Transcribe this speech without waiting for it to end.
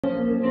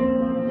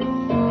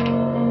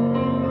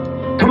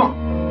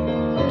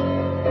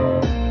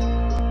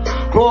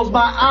Close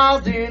my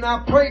eyes and I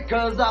pray,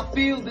 'cause I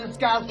feel the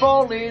sky's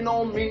falling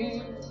on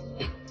me.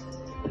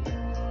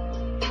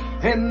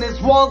 And this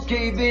wall's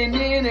caving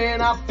in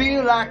and I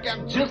feel like I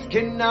just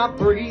cannot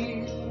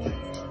breathe.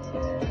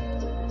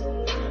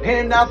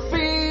 And I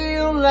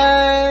feel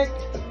like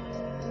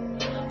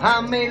I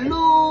may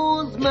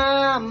lose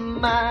my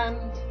mind.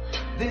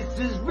 This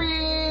is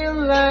real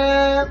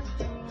life.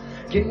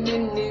 Can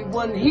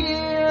anyone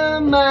hear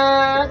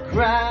my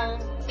cry?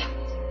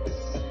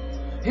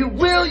 And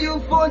will you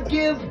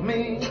forgive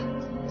me?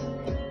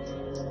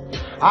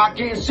 I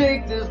can't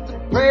shake this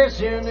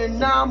depression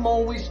and I'm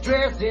always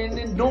stressing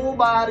and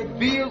nobody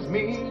feels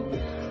me.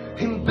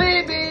 And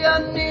baby,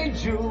 I need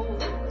you.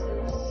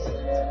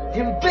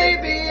 And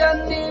baby, I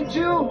need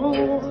you.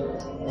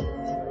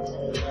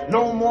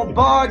 No more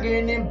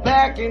bargaining,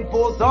 back and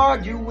forth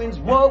arguing's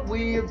what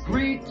we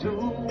agreed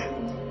to.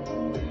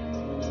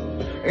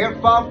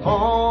 If I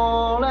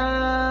fall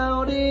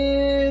out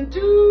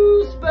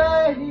into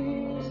space,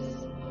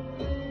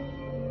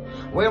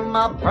 where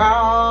my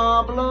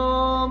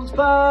problems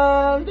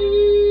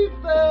finally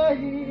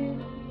fade,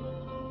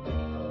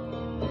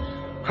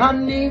 I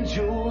need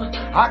you.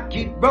 I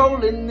keep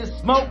rolling the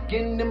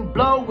smoking and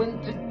blowing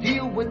to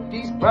deal with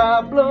these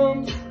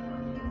problems.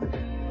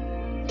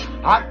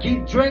 I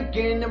keep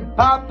drinking and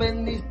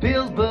popping these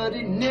pills, but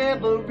it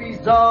never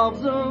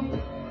resolves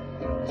them.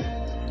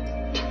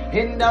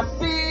 And I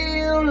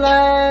feel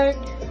like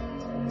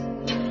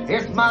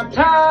it's my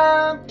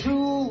time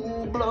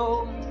to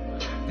blow.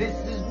 This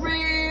is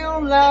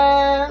real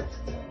life.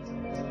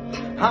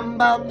 I'm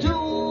about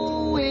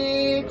to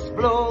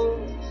explode.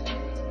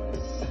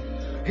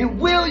 And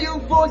will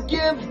you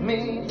forgive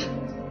me?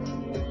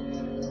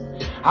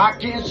 I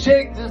can't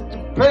shake this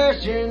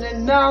depression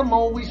and I'm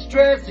always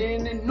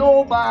stressing and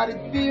nobody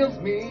feels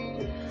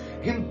me.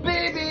 And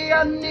baby,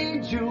 I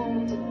need you.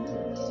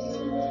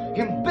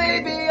 And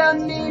baby, I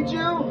need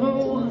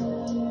you.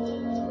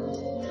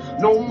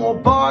 No more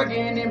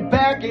bargaining,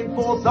 back and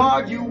forth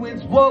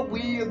arguing's what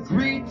we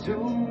agreed to.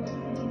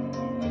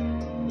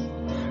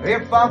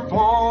 If I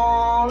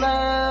fall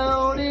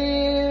out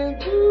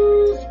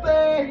into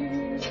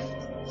space,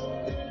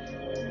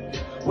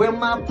 where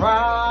my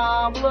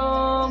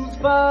problems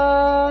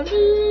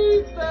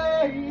finally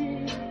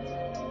fade,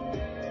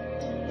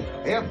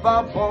 if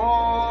I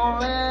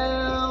fall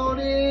out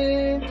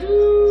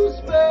into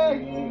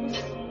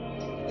space,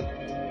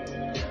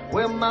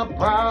 where my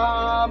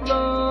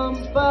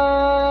problems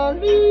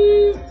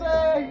finally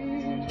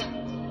fade,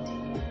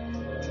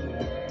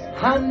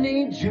 I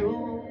need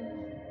you.